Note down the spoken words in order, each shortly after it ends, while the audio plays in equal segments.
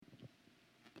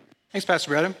Thanks,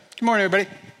 Pastor Bretta. Good morning, everybody.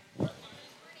 I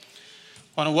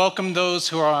want to welcome those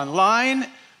who are online.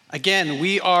 Again,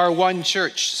 we are one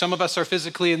church. Some of us are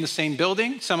physically in the same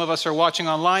building. Some of us are watching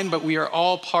online, but we are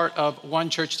all part of one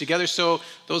church together. So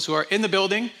those who are in the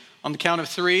building, on the count of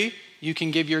three, you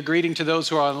can give your greeting to those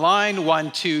who are online.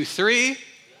 1, 2, 3.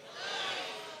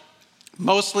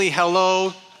 Mostly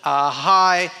hello,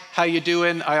 hi, how you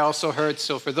doing? I also heard,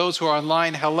 so for those who are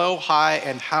online, hello, hi,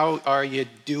 and how are you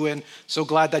doing? So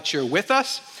glad that you're with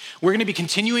us. We're going to be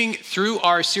continuing through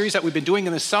our series that we've been doing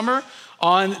in the summer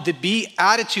on the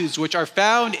Beatitudes, which are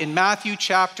found in Matthew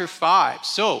chapter 5.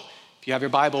 So if you have your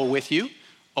Bible with you,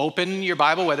 open your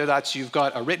Bible, whether that's you've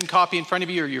got a written copy in front of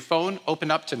you or your phone, open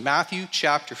up to Matthew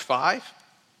chapter 5.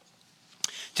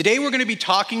 Today we're going to be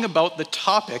talking about the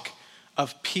topic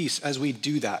of peace as we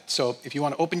do that. So if you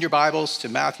want to open your Bibles to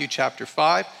Matthew chapter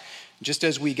 5, just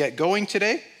as we get going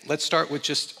today, let's start with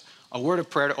just a word of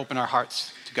prayer to open our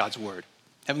hearts to God's word.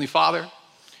 Heavenly Father,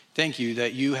 thank you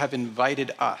that you have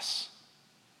invited us.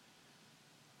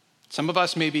 Some of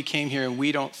us maybe came here and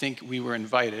we don't think we were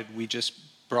invited, we just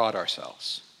brought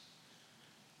ourselves.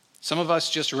 Some of us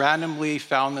just randomly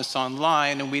found this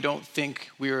online and we don't think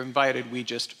we were invited, we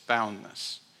just found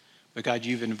this. But God,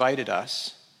 you've invited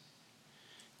us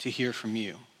to hear from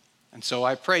you. And so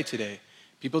I pray today,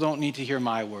 people don't need to hear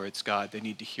my words, God, they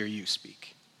need to hear you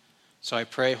speak. So I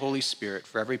pray, Holy Spirit,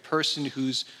 for every person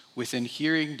who's within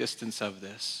hearing distance of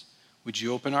this, would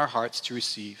you open our hearts to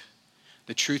receive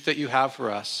the truth that you have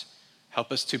for us,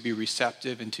 help us to be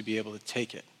receptive and to be able to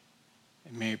take it.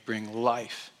 And may it bring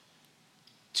life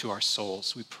to our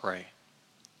souls, we pray.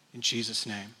 In Jesus'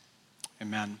 name,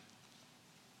 amen.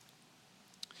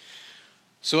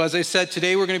 So as I said,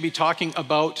 today we're going to be talking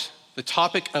about the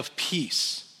topic of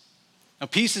peace. Now,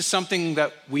 peace is something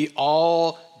that we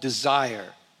all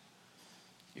desire.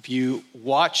 If you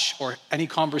watch or any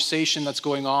conversation that's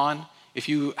going on, if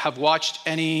you have watched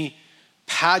any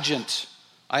pageant,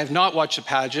 I have not watched a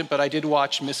pageant, but I did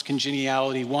watch Miss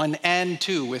Congeniality 1 and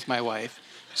 2 with my wife.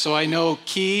 So I know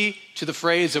key to the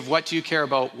phrase of what do you care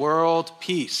about? World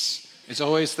peace is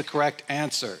always the correct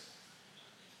answer.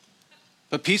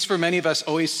 But peace for many of us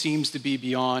always seems to be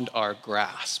beyond our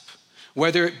grasp,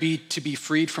 whether it be to be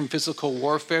freed from physical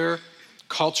warfare,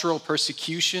 cultural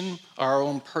persecution, or our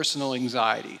own personal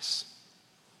anxieties.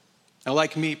 Now,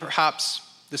 like me, perhaps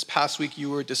this past week you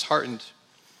were disheartened.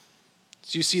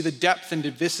 So you see the depth and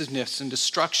divisiveness and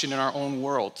destruction in our own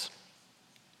world.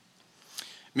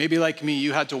 Maybe like me,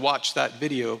 you had to watch that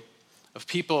video of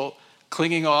people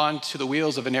clinging on to the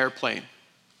wheels of an airplane,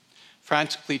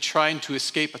 frantically trying to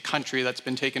escape a country that's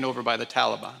been taken over by the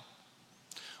Taliban,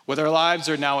 where their lives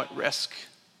are now at risk.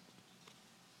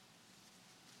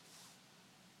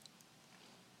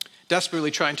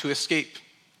 Desperately trying to escape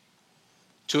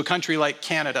to a country like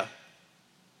Canada,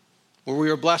 where we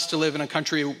are blessed to live in a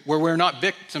country where we're not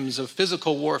victims of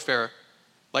physical warfare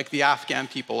like the Afghan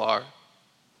people are.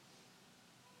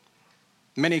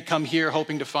 Many come here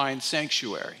hoping to find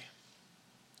sanctuary.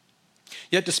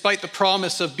 Yet despite the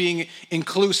promise of being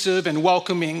inclusive and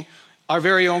welcoming, our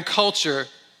very own culture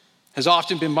has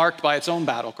often been marked by its own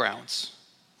battlegrounds.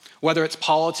 Whether it's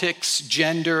politics,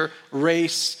 gender,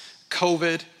 race,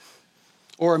 COVID,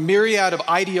 or a myriad of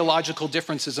ideological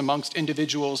differences amongst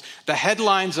individuals, the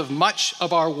headlines of much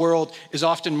of our world is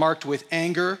often marked with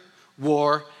anger,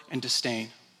 war, and disdain.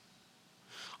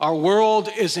 Our world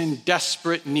is in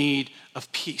desperate need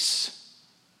of peace.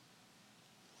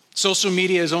 Social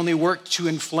media has only worked to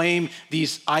inflame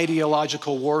these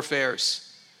ideological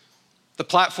warfares. The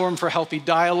platform for healthy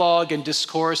dialogue and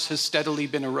discourse has steadily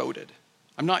been eroded.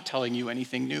 I'm not telling you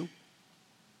anything new.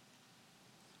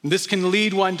 This can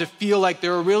lead one to feel like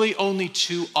there are really only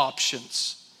two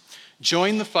options: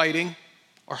 join the fighting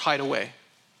or hide away.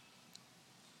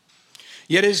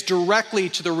 Yet it is directly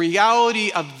to the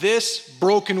reality of this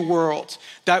broken world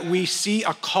that we see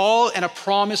a call and a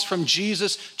promise from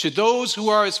Jesus to those who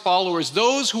are his followers,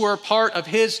 those who are part of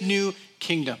his new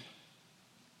kingdom.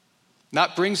 And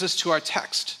that brings us to our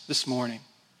text this morning,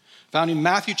 found in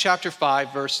Matthew chapter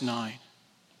 5, verse 9.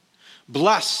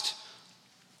 Blessed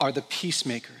are the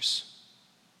peacemakers,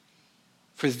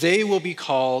 for they will be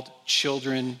called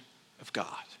children of God.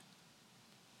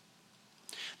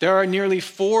 There are nearly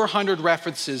 400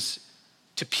 references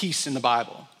to peace in the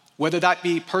Bible, whether that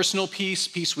be personal peace,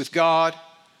 peace with God,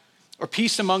 or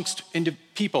peace amongst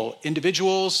people,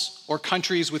 individuals, or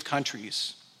countries with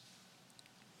countries.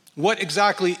 What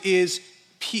exactly is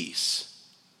peace?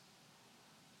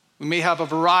 We may have a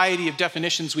variety of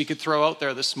definitions we could throw out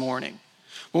there this morning.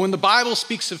 But when the Bible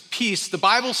speaks of peace, the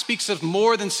Bible speaks of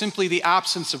more than simply the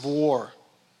absence of war.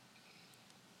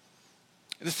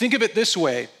 Think of it this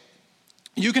way.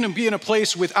 You can be in a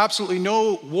place with absolutely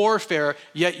no warfare,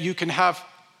 yet you can have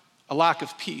a lack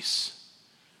of peace.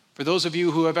 For those of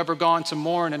you who have ever gone to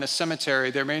mourn in a cemetery,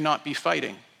 there may not be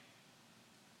fighting,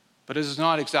 but it is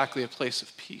not exactly a place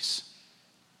of peace.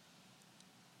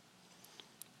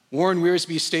 Warren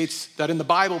Wiersbe states that in the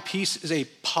Bible, peace is a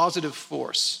positive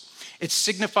force. It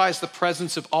signifies the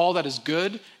presence of all that is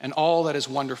good and all that is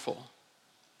wonderful.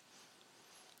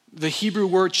 The Hebrew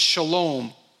word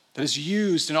shalom, that is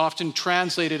used and often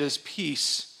translated as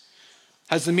peace,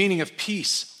 has the meaning of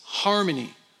peace,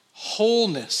 harmony,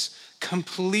 wholeness,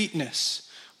 completeness,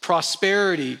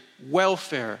 prosperity,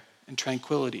 welfare, and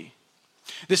tranquility.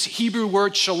 This Hebrew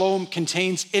word shalom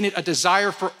contains in it a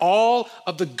desire for all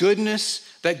of the goodness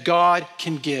that God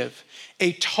can give,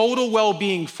 a total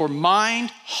well-being for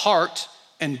mind, heart,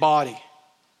 and body.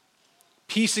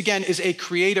 Peace, again, is a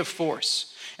creative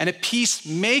force, and a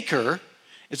peacemaker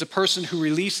is a person who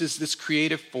releases this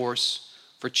creative force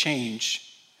for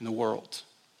change in the world.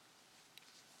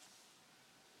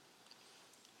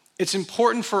 It's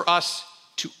important for us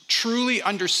to truly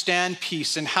understand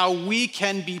peace and how we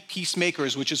can be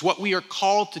peacemakers, which is what we are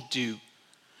called to do,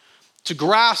 to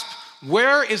grasp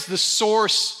where is the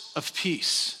source of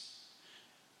peace.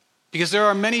 Because there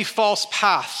are many false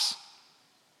paths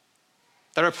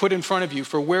that are put in front of you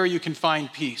for where you can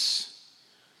find peace.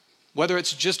 Whether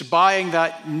it's just buying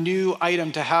that new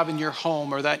item to have in your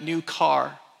home or that new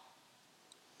car,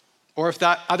 or if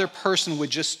that other person would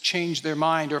just change their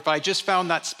mind, or if I just found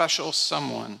that special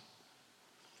someone.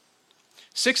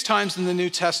 6 times in the New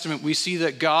Testament, we see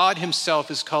that God himself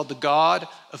is called the God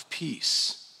of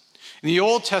peace. In the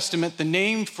Old Testament, the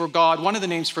name for God, one of the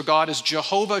names for God is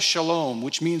Jehovah Shalom,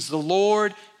 which means the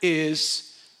Lord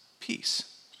is peace.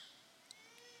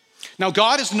 Now,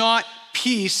 God is not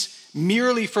peace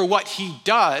merely for what he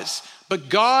does, but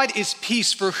God is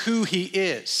peace for who he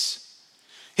is.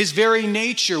 His very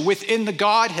nature within the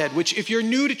Godhead, which if you're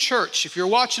new to church, if you're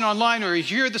watching online or you're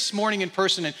here this morning in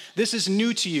person and this is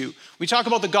new to you, we talk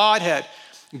about the Godhead.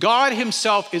 God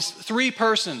himself is 3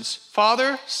 persons,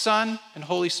 Father, Son, and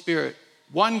Holy Spirit.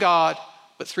 One God,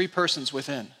 but 3 persons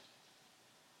within.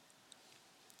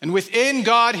 And within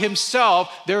God himself,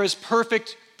 there is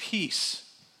perfect peace.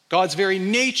 God's very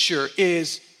nature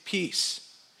is peace.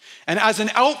 And as an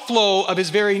outflow of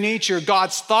his very nature,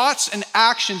 God's thoughts and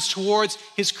actions towards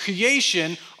his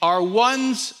creation are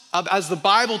ones of, as the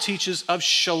Bible teaches, of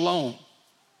shalom.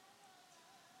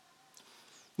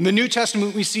 In the New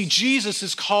Testament, we see Jesus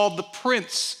is called the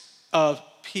Prince of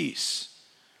Peace.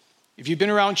 If you've been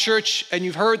around church and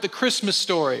you've heard the Christmas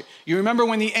story, you remember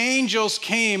when the angels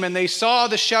came and they saw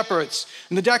the shepherds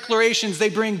and the declarations, they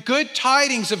bring good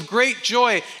tidings of great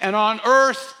joy, and on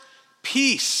earth,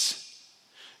 peace.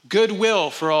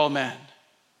 Goodwill for all men.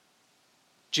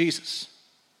 Jesus.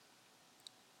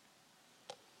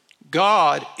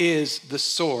 God is the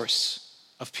source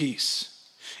of peace.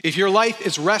 If your life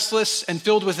is restless and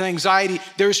filled with anxiety,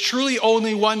 there is truly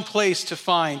only one place to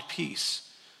find peace.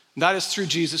 And that is through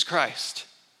Jesus Christ.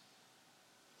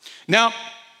 Now,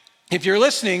 if you're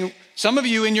listening, some of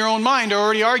you in your own mind are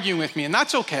already arguing with me, and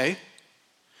that's okay.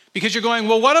 Because you're going,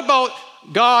 well, what about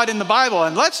God in the Bible?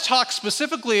 And let's talk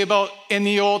specifically about in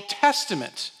the Old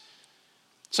Testament.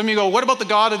 Some of you go, what about the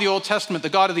God of the Old Testament? The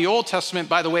God of the Old Testament,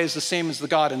 by the way, is the same as the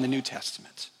God in the New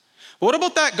Testament. But what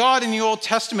about that God in the Old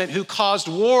Testament who caused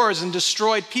wars and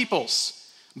destroyed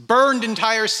peoples, burned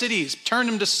entire cities, turned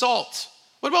them to salt?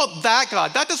 What about that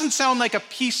God? That doesn't sound like a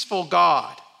peaceful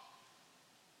God.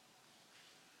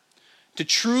 To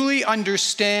truly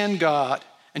understand God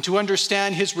and to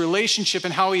understand his relationship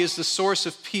and how he is the source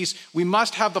of peace, we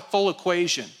must have the full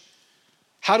equation.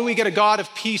 How do we get a God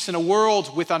of peace in a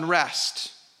world with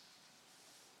unrest?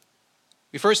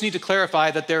 We first need to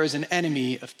clarify that there is an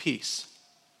enemy of peace.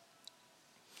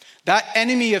 That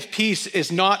enemy of peace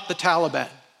is not the Taliban.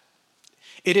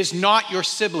 It is not your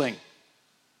sibling.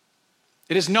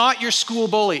 It is not your school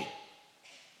bully.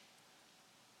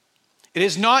 It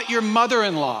is not your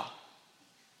mother-in-law.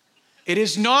 It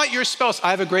is not your spouse. I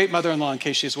have a great mother-in-law, in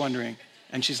case she's wondering,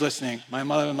 and she's listening. My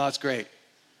mother-in-law is great.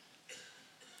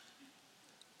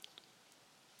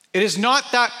 It is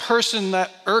not that person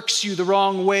that irks you the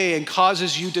wrong way and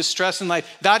causes you distress in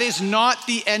life. That is not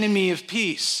the enemy of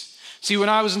peace. See, when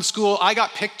I was in school, I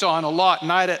got picked on a lot,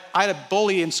 and I had a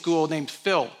bully in school named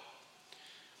Phil.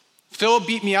 Phil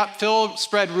beat me up. Phil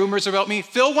spread rumors about me.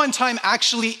 Phil one time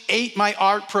actually ate my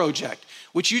art project,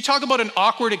 which you talk about an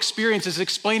awkward experience is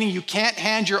explaining you can't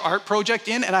hand your art project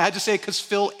in, and I had to say because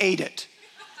Phil ate it.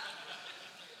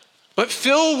 But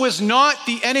Phil was not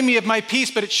the enemy of my peace,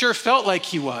 but it sure felt like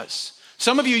he was.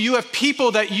 Some of you, you have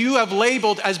people that you have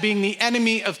labeled as being the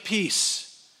enemy of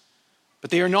peace,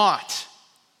 but they are not.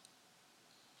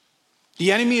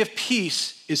 The enemy of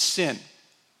peace is sin.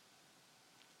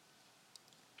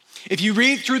 If you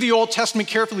read through the Old Testament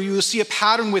carefully, you will see a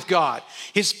pattern with God.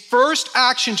 His first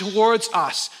action towards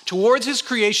us, towards his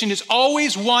creation, is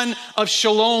always one of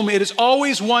shalom. It is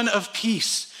always one of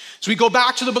peace. So we go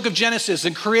back to the book of Genesis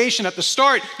and creation. At the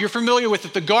start, you're familiar with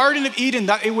it. The Garden of Eden,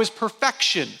 that it was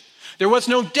perfection. There was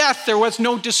no death, there was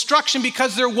no destruction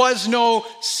because there was no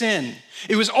sin.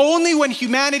 It was only when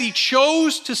humanity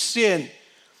chose to sin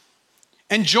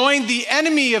and joined the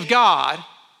enemy of God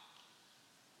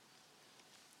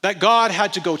that God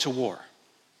had to go to war.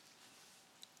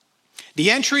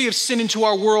 The entry of sin into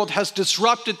our world has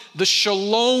disrupted the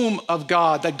shalom of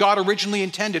God that God originally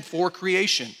intended for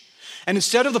creation. And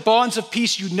instead of the bonds of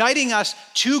peace uniting us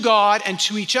to God and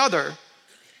to each other,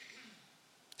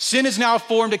 sin has now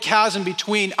formed a chasm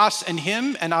between us and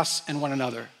him and us and one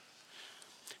another.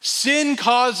 Sin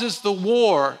causes the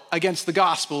war against the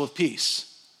gospel of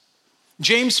peace.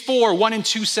 James 4, 1 and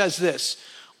 2 says this: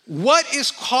 what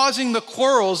is causing the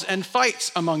quarrels and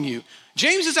fights among you?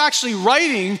 James is actually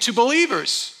writing to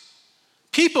believers,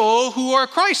 people who are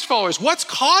Christ followers. What's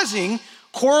causing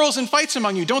quarrels and fights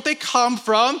among you? Don't they come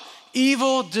from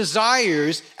evil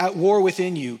desires at war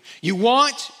within you? You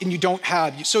want and you don't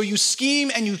have. So you scheme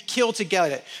and you kill to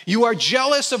get it. You are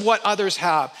jealous of what others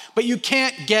have, but you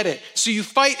can't get it. So you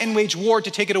fight and wage war to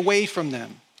take it away from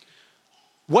them.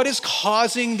 What is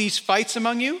causing these fights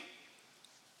among you?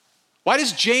 Why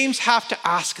does James have to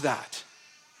ask that?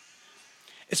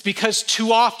 It's because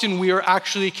too often we are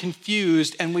actually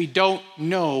confused and we don't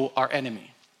know our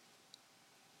enemy.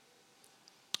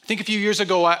 I think a few years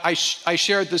ago I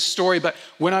shared this story, but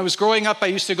when I was growing up, I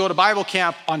used to go to Bible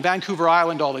camp on Vancouver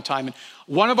Island all the time. And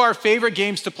one of our favorite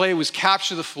games to play was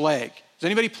Capture the Flag. Has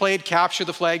anybody played Capture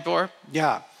the Flag before?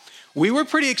 Yeah. We were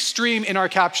pretty extreme in our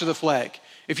Capture the Flag.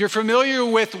 If you're familiar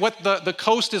with what the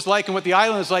coast is like and what the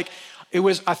island is like, it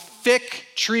was a thick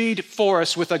treed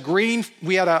forest with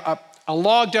we had a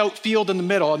logged out field in the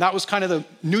middle, and that was kind of the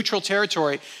neutral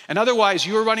territory. And otherwise,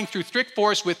 you were running through thick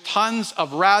forest with tons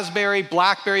of raspberry,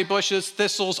 blackberry bushes,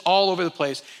 thistles all over the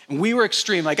place. And we were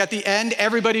extreme. Like at the end,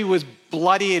 everybody was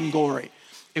bloody and gory.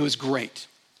 It was great.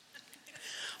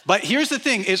 But here's the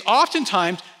thing, is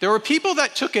oftentimes there were people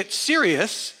that took it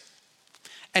serious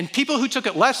and people who took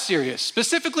it less serious,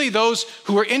 specifically those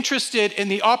who were interested in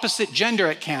the opposite gender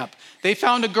at camp. They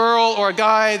found a girl or a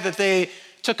guy that they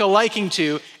took a liking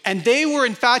to, and they were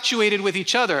infatuated with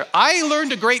each other. I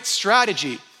learned a great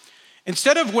strategy.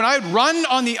 Instead of when I would run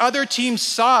on the other team's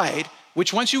side,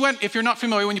 which once you went, if you're not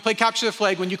familiar, when you play Capture the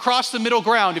Flag, when you cross the middle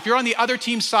ground, if you're on the other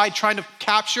team's side trying to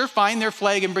capture, find their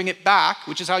flag and bring it back,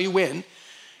 which is how you win,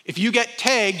 if you get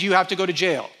tagged, you have to go to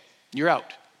jail. You're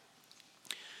out.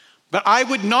 But I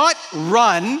would not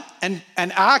run and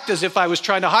act as if I was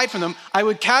trying to hide from them. I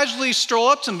would casually stroll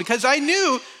up to them because I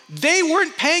knew they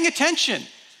weren't paying attention.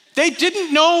 They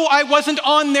didn't know I wasn't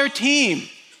on their team.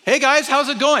 Hey guys, how's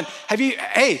it going?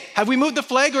 Have we moved the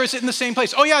flag or is it in the same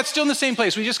place? Oh yeah, it's still in the same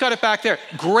place. We just got it back there.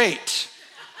 Great.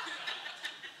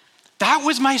 That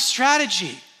was my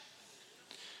strategy.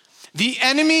 The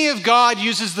enemy of God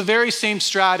uses the very same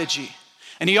strategy.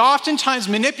 And he oftentimes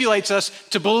manipulates us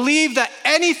to believe that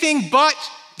anything but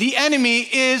the enemy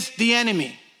is the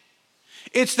enemy.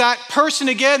 It's that person,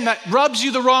 again, that rubs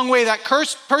you the wrong way, that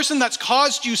person that's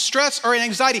caused you stress or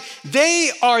anxiety. They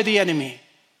are the enemy.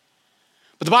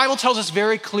 But the Bible tells us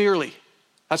very clearly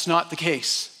that's not the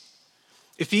case.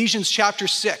 Ephesians chapter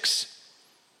 6.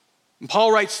 And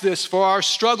Paul writes this: for our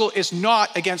struggle is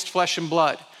not against flesh and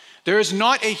blood. There is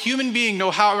not a human being,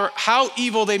 no matter how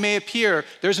evil they may appear,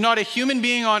 there's not a human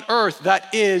being on earth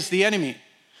that is the enemy.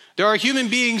 There are human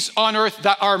beings on earth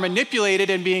that are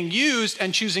manipulated and being used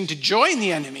and choosing to join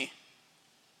the enemy.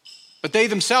 But they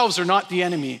themselves are not the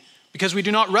enemy, because we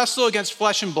do not wrestle against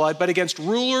flesh and blood, but against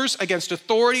rulers, against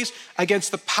authorities,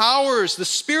 against the powers, the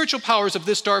spiritual powers of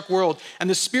this dark world, and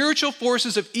the spiritual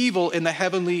forces of evil in the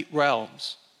heavenly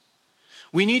realms.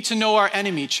 We need to know our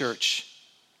enemy, church.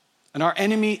 And our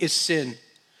enemy is sin.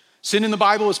 Sin in the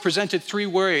Bible is presented three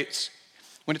ways.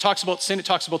 When it talks about sin, it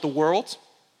talks about the world,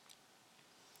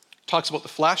 it talks about the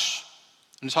flesh,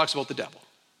 and it talks about the devil.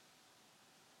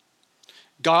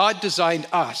 God designed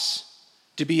us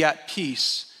to be at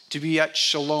peace, to be at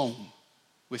shalom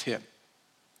with him.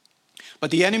 But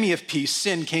the enemy of peace,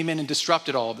 sin, came in and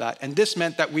disrupted all of that. And this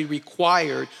meant that we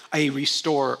required a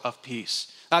restorer of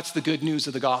peace. That's the good news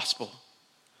of the gospel.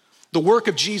 The work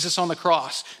of Jesus on the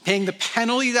cross, paying the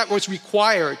penalty that was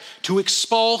required to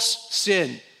expulse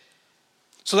sin.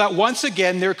 so that once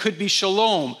again there could be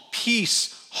shalom,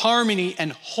 peace, harmony,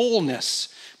 and wholeness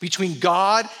between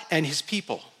God and his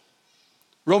people.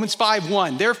 Romans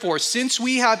 5:1, therefore, since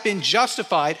we have been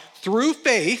justified through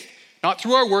faith, not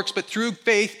through our works, but through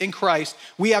faith in Christ,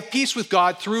 we have peace with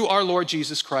God through our Lord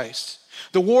Jesus Christ.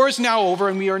 The war is now over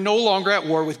and we are no longer at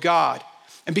war with God.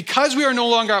 And because we are no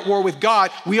longer at war with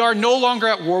God, we are no longer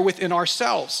at war within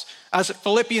ourselves. As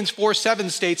Philippians 4:7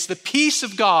 states, the peace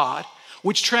of God,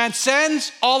 which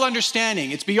transcends all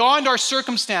understanding, it's beyond our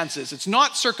circumstances, it's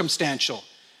not circumstantial,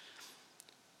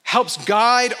 helps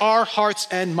guide our hearts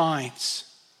and minds.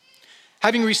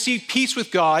 Having received peace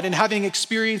with God and having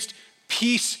experienced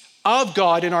peace of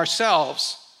God in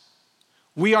ourselves,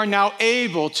 we are now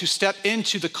able to step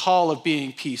into the call of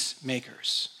being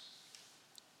peacemakers.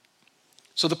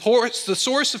 So the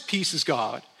source of peace is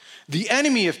God. The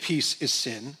enemy of peace is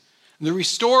sin. And the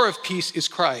restorer of peace is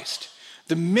Christ.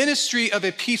 The ministry of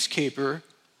a peacekeeper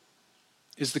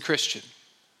is the Christian,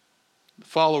 the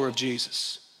follower of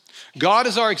Jesus. God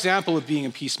is our example of being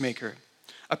a peacemaker.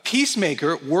 A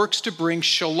peacemaker works to bring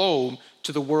shalom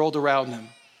to the world around them.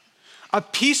 A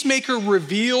peacemaker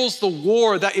reveals the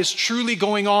war that is truly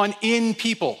going on in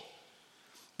people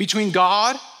between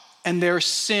God and their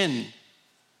sin,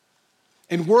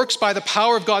 and works by the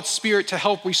power of God's Spirit to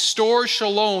help restore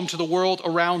shalom to the world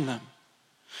around them.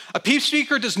 A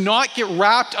peacemaker does not get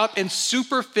wrapped up in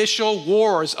superficial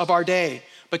wars of our day,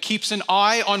 but keeps an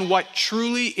eye on what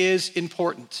truly is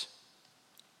important.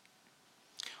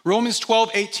 Romans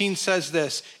 12:18 says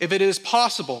this, if it is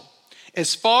possible,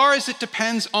 as far as it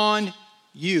depends on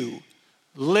you,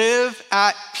 live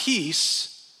at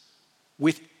peace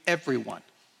with everyone.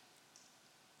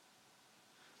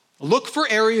 Look for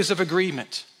areas of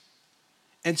agreement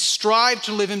and strive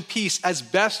to live in peace as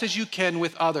best as you can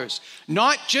with others,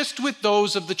 not just with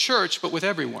those of the church, but with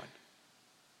everyone.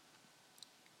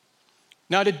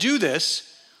 Now, to do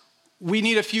this, we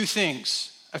need a few things.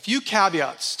 A few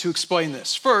caveats to explain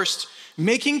this. First,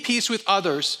 making peace with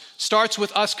others starts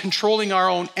with us controlling our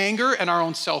own anger and our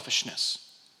own selfishness.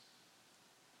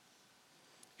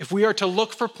 If we are to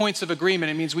look for points of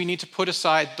agreement, it means we need to put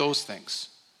aside those things.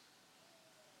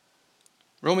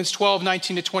 Romans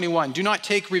 12:19-21, do not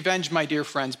take revenge, my dear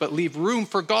friends, but leave room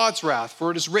for God's wrath,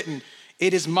 for it is written,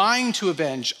 it is mine to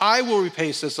avenge, I will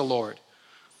repay, says the Lord.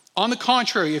 On the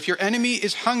contrary, if your enemy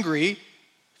is hungry,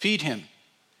 feed him.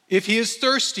 If he is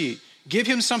thirsty, give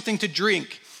him something to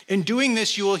drink. In doing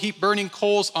this, you will heap burning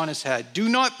coals on his head. Do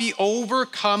not be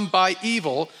overcome by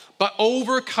evil, but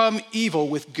overcome evil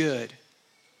with good.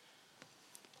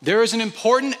 There is an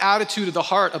important attitude of the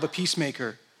heart of a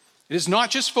peacemaker. It is not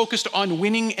just focused on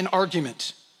winning an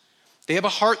argument. They have a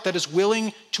heart that is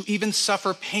willing to even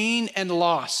suffer pain and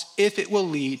loss if it will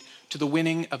lead to the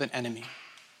winning of an enemy.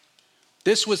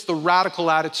 This was the radical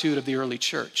attitude of the early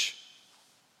church.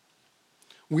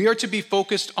 We are to be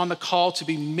focused on the call to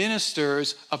be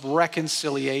ministers of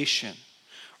reconciliation,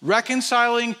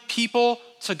 reconciling people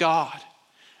to God,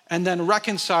 and then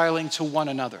reconciling to one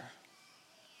another.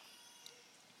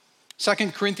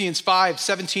 2 Corinthians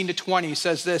 5:17-20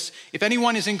 says this, if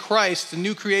anyone is in Christ, the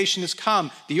new creation has come.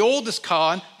 The old is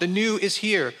gone, the new is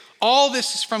here. All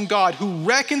this is from God, who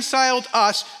reconciled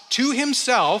us to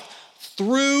himself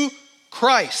through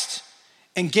Christ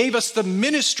and gave us the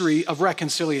ministry of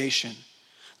reconciliation.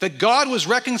 That God was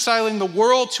reconciling the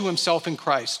world to himself in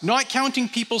Christ, not counting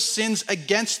people's sins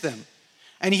against them.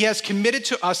 And he has committed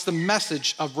to us the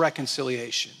message of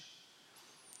reconciliation.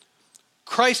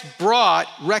 Christ brought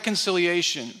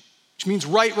reconciliation, which means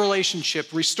right relationship,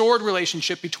 restored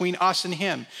relationship between us and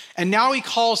him. And now he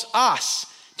calls us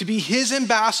to be his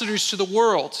ambassadors to the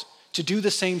world to do the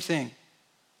same thing.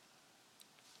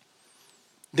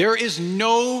 There is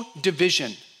no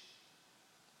division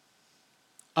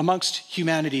amongst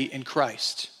humanity in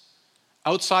Christ,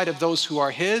 outside of those who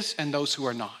are his and those who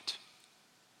are not.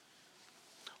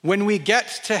 When we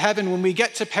get to heaven, when we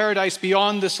get to paradise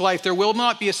beyond this life, there will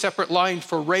not be a separate line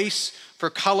for race, for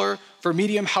color, for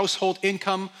medium household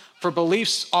income, for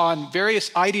beliefs on various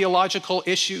ideological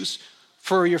issues,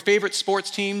 for your favorite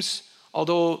sports teams.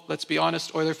 Although, let's be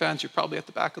honest, Oiler fans, you're probably at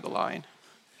the back of the line.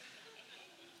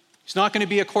 It's not going to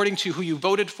be according to who you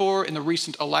voted for in the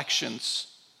recent elections.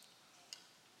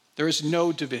 There is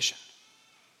no division.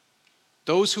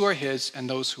 Those who are his and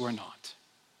those who are not.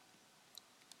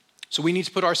 So we need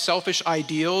to put our selfish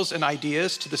ideals and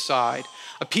ideas to the side.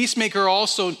 A peacemaker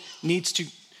also needs to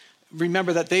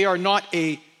remember that they are not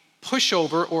a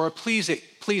pushover or a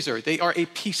pleaser. They are a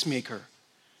peacemaker.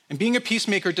 And being a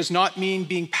peacemaker does not mean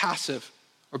being passive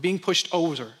or being pushed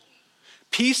over.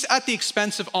 Peace at the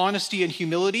expense of honesty and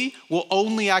humility will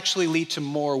only actually lead to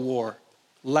more war.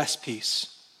 less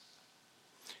peace.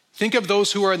 Think of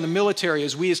those who are in the military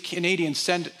as we as Canadians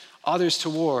send others to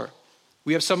war.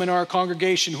 We have some in our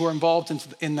congregation who are involved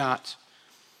in that.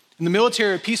 In the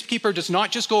military, a peacekeeper does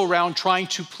not just go around trying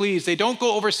to please. They don't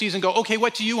go overseas and go, okay,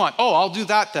 what do you want? Oh, I'll do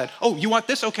that then. Oh, you want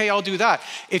this? Okay, I'll do that.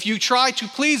 If you try to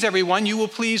please everyone, you will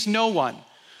please no one.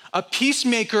 A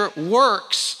peacemaker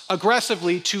works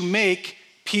aggressively to make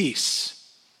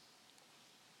peace.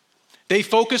 They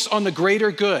focus on the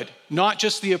greater good, not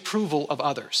just the approval of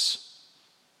others.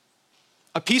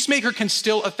 A peacemaker can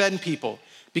still offend people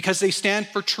because they stand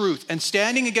for truth, and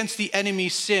standing against the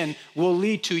enemy's sin will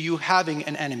lead to you having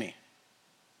an enemy.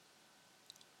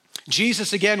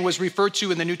 Jesus, again, was referred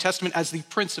to in the New Testament as the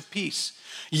Prince of Peace.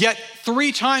 Yet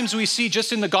 3 times we see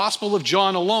just in the Gospel of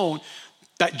John alone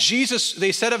that Jesus,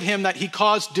 they said of him that he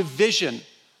caused division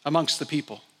amongst the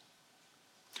people.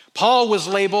 Paul was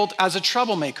labeled as a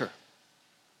troublemaker.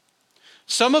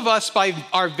 Some of us, by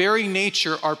our very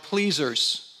nature, are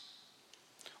pleasers.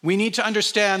 We need to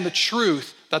understand the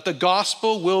truth that the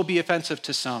gospel will be offensive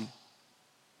to some.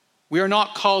 We are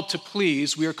not called to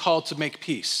please, we are called to make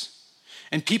peace.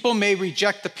 And people may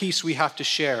reject the peace we have to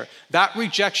share. That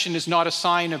rejection is not a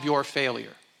sign of your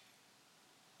failure.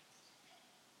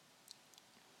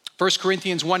 1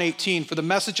 Corinthians 1:18, for the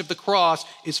message of the cross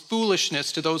is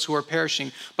foolishness to those who are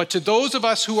perishing, but to those of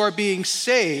us who are being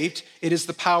saved, it is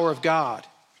the power of God.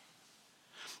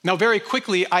 Now, very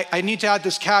quickly, I need to add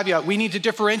this caveat. We need to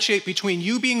differentiate between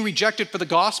you being rejected for the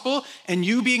gospel and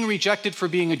you being rejected for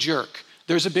being a jerk.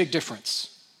 There's a big difference.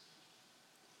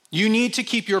 You need to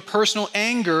keep your personal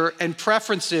anger and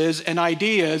preferences and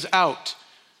ideas out.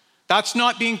 That's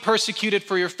not being persecuted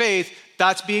for your faith.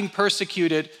 That's being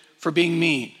persecuted for being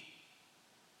mean,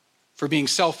 for being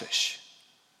selfish.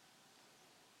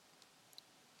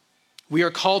 We are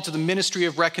called to the ministry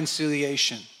of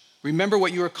reconciliation. Remember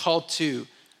what you are called to.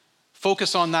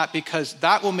 Focus on that because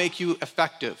that will make you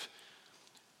effective.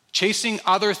 Chasing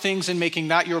other things and making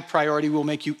that your priority will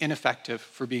make you ineffective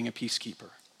for being a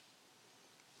peacekeeper.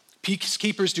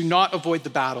 Peacekeepers do not avoid the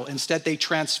battle. Instead, they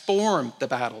transform the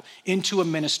battle into a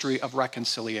ministry of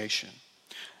reconciliation.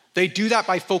 They do that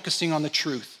by focusing on the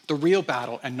truth, the real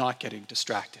battle, and not getting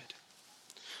distracted.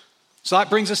 So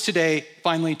that brings us today,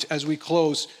 finally, as we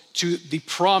close, to the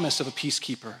promise of a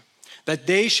peacekeeper, that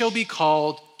they shall be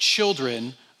called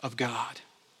children of God.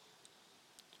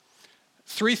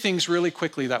 3 things really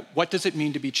quickly that what does it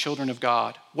mean to be children of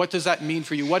God? What does that mean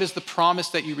for you? What is the promise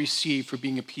that you receive for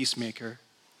being a peacemaker?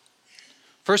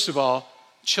 First of all,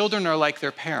 children are like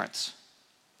their parents.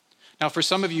 Now, for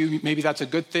some of you, maybe that's a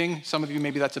good thing. Some of you,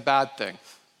 maybe that's a bad thing.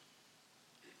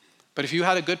 But if you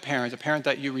had a good parent, a parent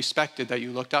that you respected, that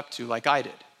you looked up to, like I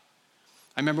did.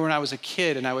 I remember when I was a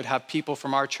kid and I would have people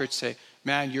from our church say,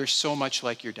 man, you're so much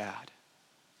like your dad.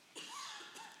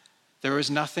 There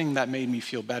was nothing that made me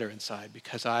feel better inside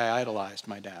because I idolized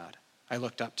my dad. I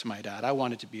looked up to my dad. I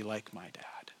wanted to be like my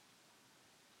dad.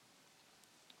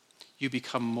 You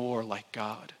become more like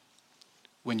God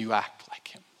when you act like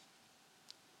him.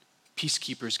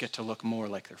 Peacekeepers get to look more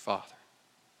like their father.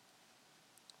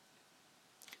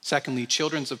 Secondly,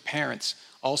 children of parents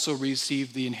also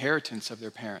receive the inheritance of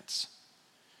their parents.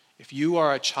 If you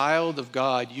are a child of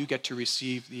God, you get to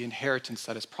receive the inheritance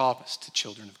that is promised to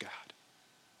children of God.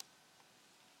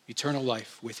 Eternal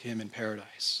life with him in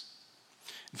paradise.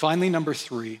 And finally, number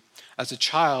 3, as a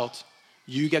child,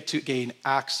 you get to gain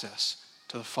access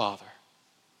to the Father.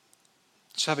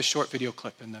 Let's have a short video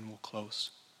clip and then we'll close.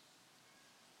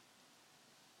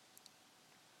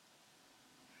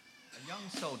 A young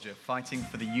soldier fighting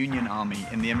for the Union Army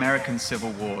in the American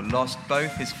Civil War lost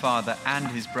both his father and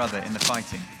his brother in the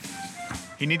fighting.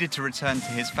 He needed to return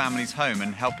to his family's home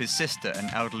and help his sister and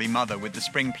elderly mother with the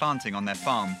spring planting on their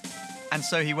farm. And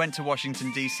so he went to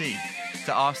Washington, D.C.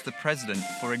 to ask the president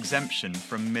for exemption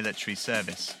from military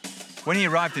service. When he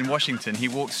arrived in Washington, he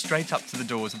walked straight up to the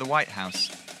doors of the White House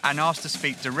and asked to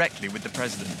speak directly with the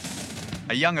president.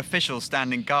 A young official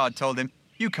standing guard told him,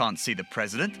 "You can't see the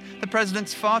president. The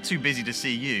president's far too busy to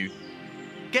see you.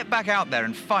 Get back out there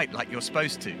and fight like you're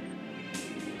supposed to."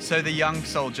 So the young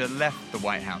soldier left the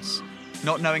White House,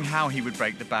 not knowing how he would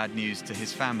break the bad news to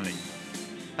his family.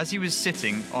 As he was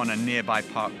sitting on a nearby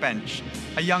park bench,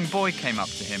 a young boy came up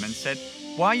to him and said,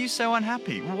 "Why are you so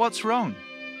unhappy? What's wrong?"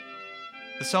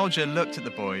 The soldier looked at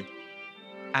the boy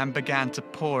and began to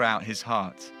pour out his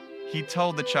heart. He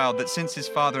told the child that since his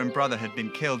father and brother had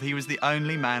been killed, he was the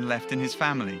only man left in his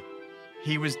family.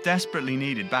 He was desperately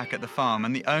needed back at the farm,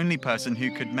 and the only person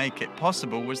who could make it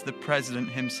possible was the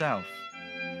president himself.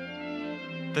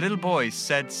 The little boy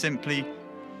said simply,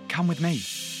 "Come with me."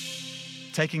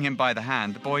 Taking him by the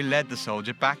hand, the boy led the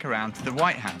soldier back around to the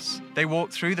White House. They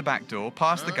walked through the back door,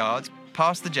 past the guards,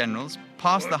 past the generals,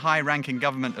 past the high-ranking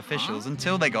government officials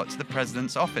until they got to the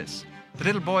president's office. The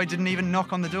little boy didn't even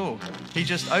knock on the door. He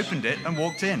just opened it and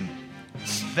walked in.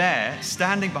 There,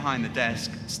 standing behind the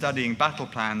desk, studying battle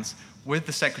plans with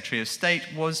the Secretary of State,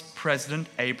 was President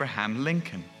Abraham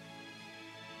Lincoln.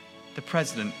 The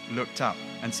president looked up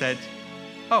and said,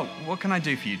 "Oh, what can I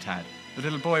do for you, Tad?" The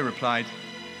little boy replied,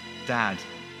 "Dad,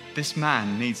 this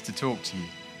man needs to talk to you."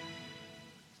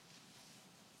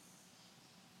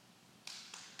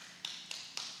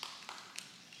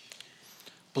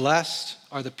 Blessed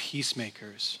are the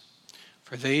peacemakers,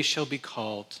 for they shall be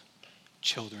called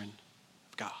children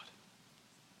of God.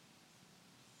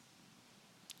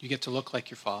 You get to look like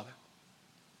your Father.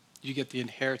 You get the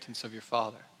inheritance of your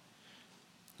Father.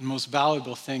 The most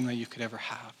valuable thing that you could ever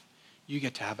have. You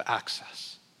get to have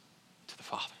access to the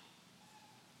Father.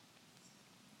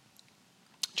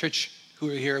 Church, who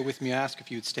are here with me, I ask if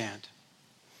you would stand.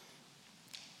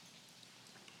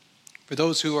 For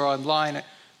those who are online,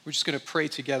 we're just going to pray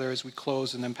together as we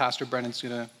close, and then Pastor Brennan's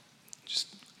going to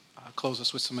just close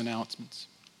us with some announcements.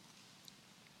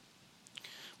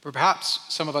 But perhaps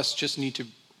some of us just need to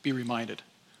be reminded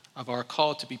of our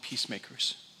call to be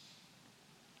peacemakers.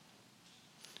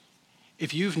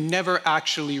 If you've never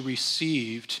actually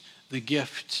received the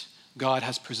gift God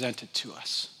has presented to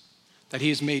us, that he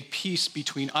has made peace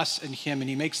between us and him, and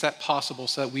he makes that possible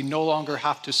so that we no longer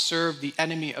have to serve the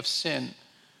enemy of sin.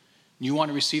 You want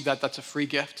to receive that, that's a free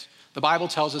gift. The Bible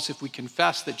tells us if we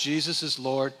confess that Jesus is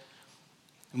Lord,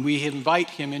 and we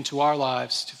invite him into our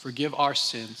lives to forgive our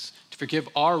sins, to forgive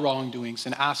our wrongdoings,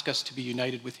 and ask us to be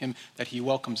united with him, that he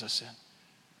welcomes us in,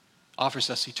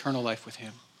 offers us eternal life with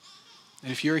him.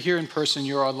 And if you're here in person,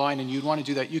 you're online, and you'd want to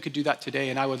do that, you could do that today,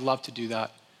 and I would love to do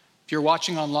that. If you're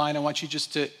watching online, I want you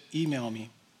just to email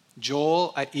me,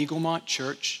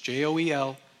 joel@eaglemont.church,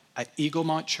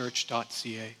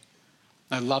 joel@eaglemontchurch.ca.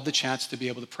 I love the chance to be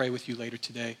able to pray with you later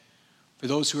today. For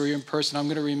those who are here in person, I'm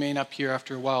going to remain up here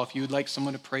after a while. If you would like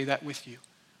someone to pray that with you,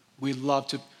 we'd love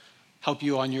to help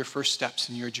you on your first steps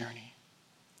in your journey.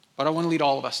 But I want to lead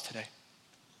all of us today,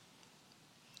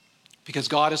 because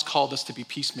God has called us to be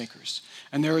peacemakers.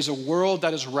 And there is a world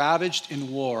that is ravaged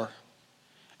in war,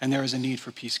 and there is a need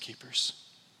for peacekeepers.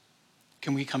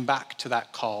 Can we come back to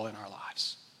that call in our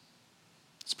lives?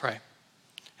 Let's pray.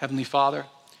 Heavenly Father,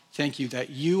 thank you that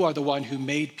you are the one who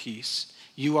made peace.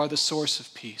 You are the source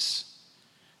of peace.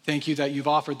 Thank you that you've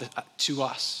offered that to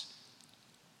us.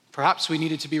 Perhaps we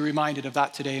needed to be reminded of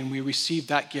that today, and we received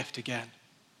that gift again.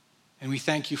 And we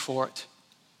thank you for it.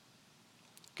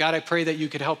 God, I pray that you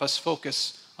could help us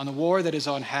focus on the war that is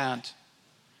on hand.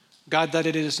 God, that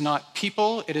it is not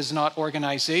people, it is not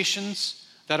organizations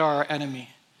that are our enemy.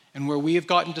 And where we have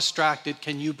gotten distracted,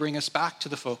 can you bring us back to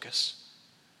the focus?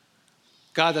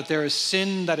 God, that there is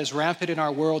sin that is rampant in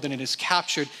our world, and it has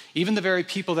captured even the very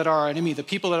people that are our enemy, the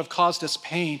people that have caused us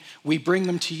pain. We bring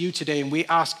them to you today, and we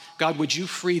ask, God, would you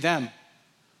free them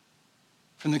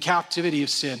from the captivity of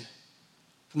sin,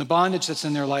 from the bondage that's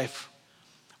in their life?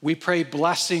 We pray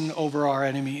blessing over our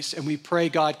enemies, and we pray,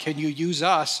 God, can you use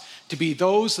us to be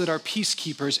those that are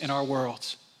peacekeepers in our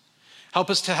world? Help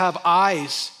us to have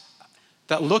eyes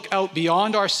that look out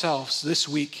beyond ourselves this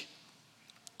week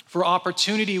for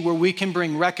opportunity where we can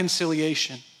bring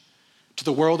reconciliation to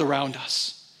the world around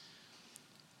us.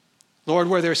 Lord,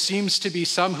 where there seems to be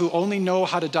some who only know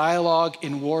how to dialogue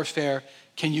in warfare,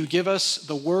 can you give us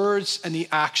the words and the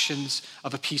actions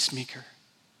of a peacemaker?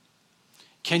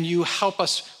 Can you help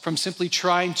us from simply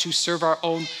trying to serve our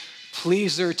own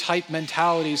pleaser-type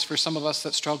mentalities for some of us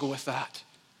that struggle with that?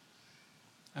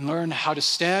 And learn how to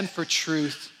stand for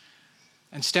truth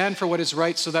and stand for what is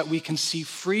right so that we can see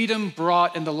freedom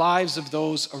brought in the lives of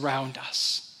those around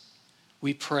us.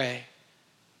 We pray.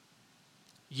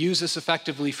 Use us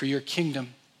effectively for your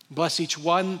kingdom. Bless each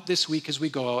one this week as we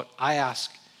go out, I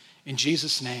ask, in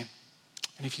Jesus' name.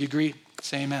 And if you agree,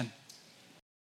 say amen.